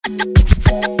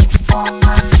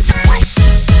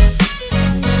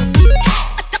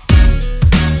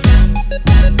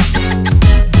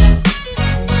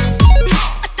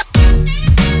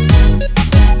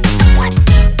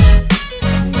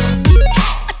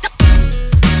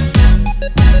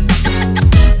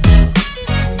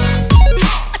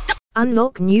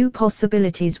Unlock new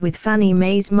possibilities with Fannie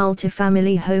Mae's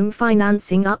multifamily home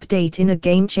financing update. In a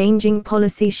game-changing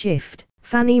policy shift,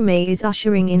 Fannie Mae is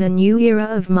ushering in a new era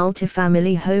of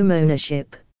multifamily home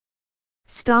ownership.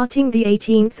 Starting the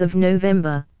 18th of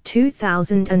November,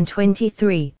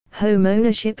 2023, home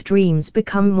ownership dreams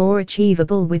become more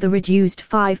achievable with a reduced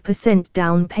 5%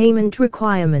 down payment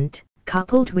requirement,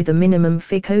 coupled with a minimum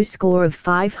FICO score of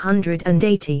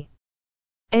 580.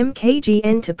 MKG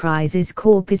Enterprises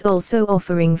Corp is also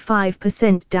offering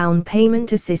 5% down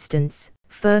payment assistance,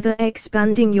 further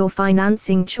expanding your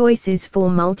financing choices for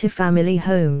multifamily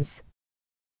homes.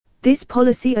 This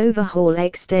policy overhaul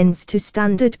extends to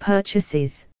standard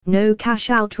purchases, no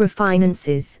cash-out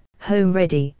refinances,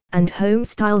 home-ready, and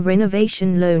home-style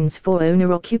renovation loans for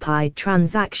owner-occupied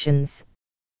transactions.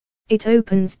 It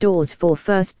opens doors for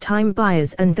first-time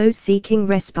buyers and those seeking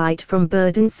respite from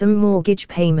burdensome mortgage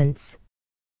payments.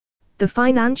 The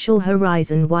financial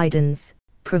horizon widens,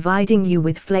 providing you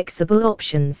with flexible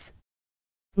options.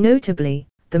 Notably,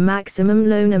 the maximum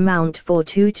loan amount for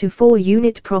 2 to 4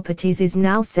 unit properties is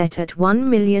now set at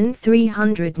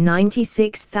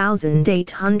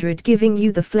 $1,396,800, giving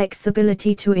you the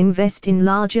flexibility to invest in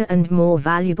larger and more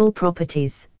valuable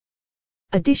properties.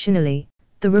 Additionally,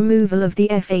 the removal of the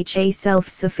FHA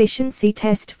self-sufficiency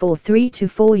test for 3 to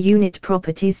 4 unit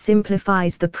properties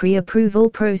simplifies the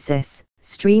pre-approval process,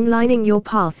 streamlining your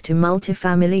path to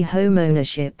multifamily home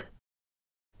ownership.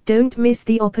 Don't miss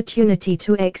the opportunity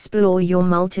to explore your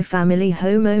multifamily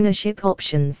home ownership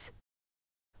options.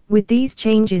 With these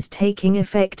changes taking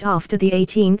effect after the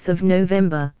 18th of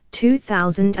November,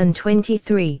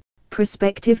 2023,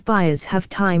 prospective buyers have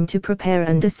time to prepare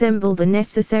and assemble the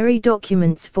necessary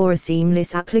documents for a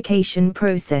seamless application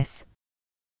process.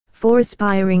 For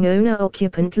aspiring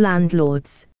owner-occupant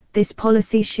landlords, this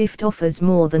policy shift offers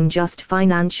more than just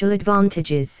financial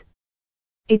advantages.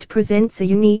 It presents a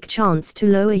unique chance to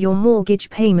lower your mortgage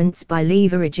payments by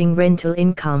leveraging rental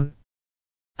income.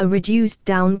 A reduced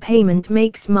down payment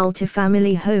makes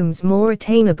multifamily homes more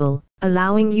attainable,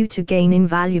 allowing you to gain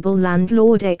invaluable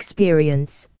landlord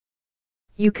experience.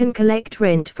 You can collect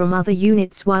rent from other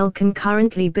units while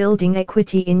concurrently building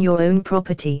equity in your own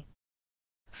property.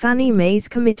 Fannie Mae's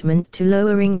commitment to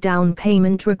lowering down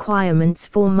payment requirements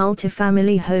for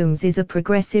multifamily homes is a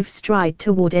progressive stride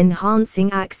toward enhancing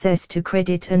access to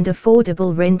credit and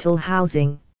affordable rental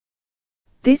housing.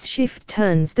 This shift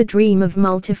turns the dream of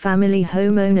multifamily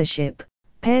home ownership,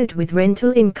 paired with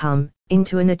rental income,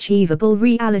 into an achievable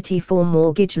reality for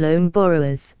mortgage loan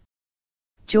borrowers.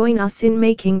 Join us in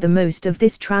making the most of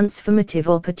this transformative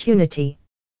opportunity.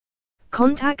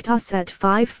 Contact us at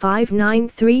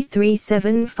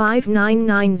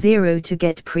 559-337-5990 to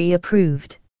get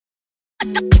pre-approved.